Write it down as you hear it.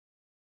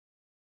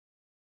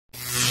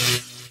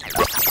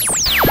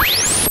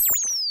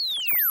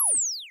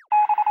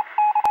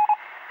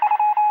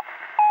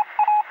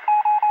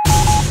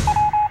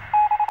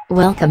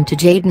Welcome to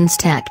Jaden's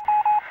Tech.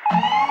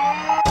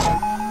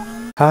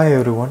 Hi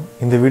everyone.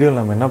 இந்த வீடியோல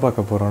நம்ம என்ன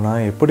பார்க்க போறோம்னா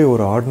எப்படி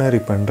ஒரு ஆர்டினரி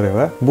pendrive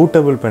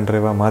bootable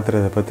pendrive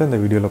மாத்துறத பத்தி இந்த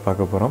வீடியோல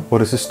பார்க்க போறோம்.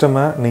 ஒரு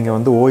சிஸ்டமை நீங்க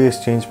வந்து OS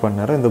சேஞ்ச்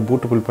பண்ணார இந்த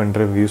bootable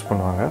pendrive யூஸ்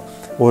பண்ணுவாங்க.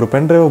 ஒரு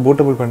pendrive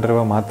bootable pendrive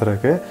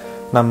மாத்துறதுக்கு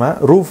நம்ம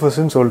Rufus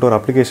ன்னு சொல்லிட்டு ஒரு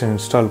அப்ளிகேஷன்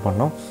இன்ஸ்டால்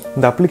பண்ணோம்.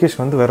 இந்த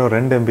அப்ளிகேஷன் வந்து வெறும்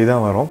 2 MB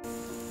தான் வரும்.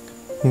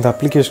 இந்த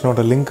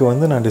அப்ளிகேஷனோட லிங்க்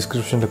வந்து நான்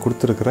டிஸ்கிரிப்ஷன்ல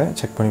கொடுத்திருக்கேன்.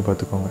 செக் பண்ணி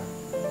பார்த்துக்கோங்க.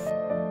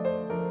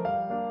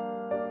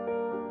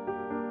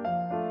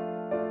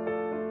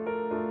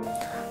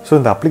 So,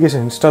 இந்த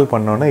அப்ளிகேஷன் இன்ஸ்டால்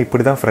பண்ணோன்னா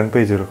இப்படி தான் ஃப்ரண்ட்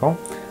பேஜ் இருக்கும்.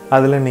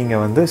 அதில் நீங்கள்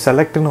வந்து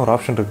செலக்ட்னு ஒரு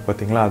ஆப்ஷன் இருக்குது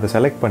பார்த்தீங்களா, அதை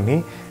செலக்ட் பண்ணி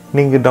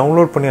நீங்கள்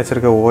டவுன்லோட் பண்ணி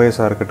வச்சுருக்க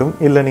ஓஎஸ்ஸாக இருக்கட்டும்,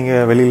 இல்லை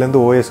நீங்கள்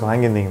வெளியிலேருந்து ஓஎஸ்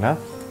வாங்கியிருந்தீங்கன்னா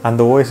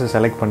அந்த ஓஎஸை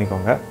செலக்ட்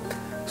பண்ணிக்கோங்க.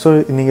 ஸோ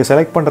நீங்கள்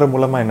செலக்ட் பண்ணுற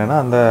மூலமாக என்னென்னா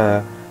அந்த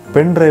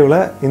பென்ட்ரைவில்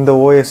இந்த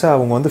ஓஎஸை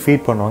அவங்க வந்து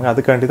ஃபீட் பண்ணுவாங்க.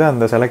 அதுக்காண்டி தான்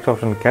அந்த செலக்ட்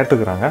ஆப்ஷன்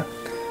கேட்டுக்கிறாங்க.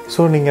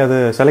 ஸோ நீங்கள் அதை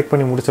செலக்ட்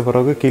பண்ணி முடித்த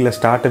பிறகு கீழே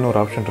ஸ்டார்ட்னு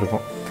ஒரு ஆப்ஷன்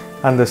இருக்கும்.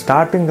 அந்த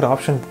ஸ்டார்ட்டுங்கிற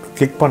ஆப்ஷன்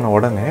கிளிக் பண்ண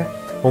உடனே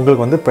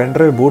உங்களுக்கு வந்து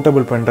பென்ட்ரைவ்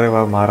பூட்டபிள்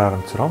பென்ட்ரைவாக மாற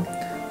ஆரம்பிச்சிடும்.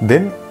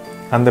 தென்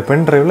அந்த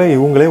பென்ட்ரைவில்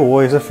இவங்களே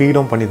ஓஎஸை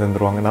ஃபீடும் பண்ணி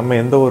தந்துடுவாங்க. நம்ம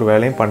எந்த ஒரு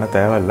வேலையும் பண்ண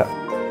தேவையில்லை.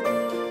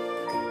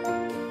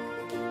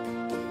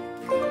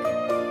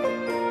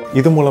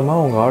 இது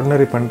மூலமாக உங்கள்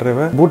ஆர்டினரி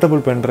பென்ட்ரைவை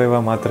பூட்டபிள்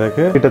பென்ட்ரைவாக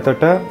மாற்றுறதுக்கு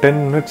கிட்டத்தட்ட 10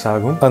 minutes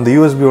ஆகும். அந்த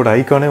யூஎஸ்பியோட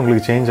ஐக்கானே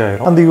உங்களுக்கு சேஞ்ச்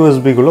ஆகிரும். அந்த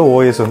யூஎஸ்பிக்குள்ளே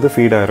ஓஎஸ் வந்து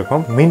ஃபீடாக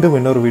இருக்கும். மீண்டும்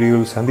இன்னொரு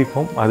வீடியோவில்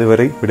சந்திப்போம்.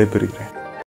 அதுவரை விடைபெறுகிறேன்.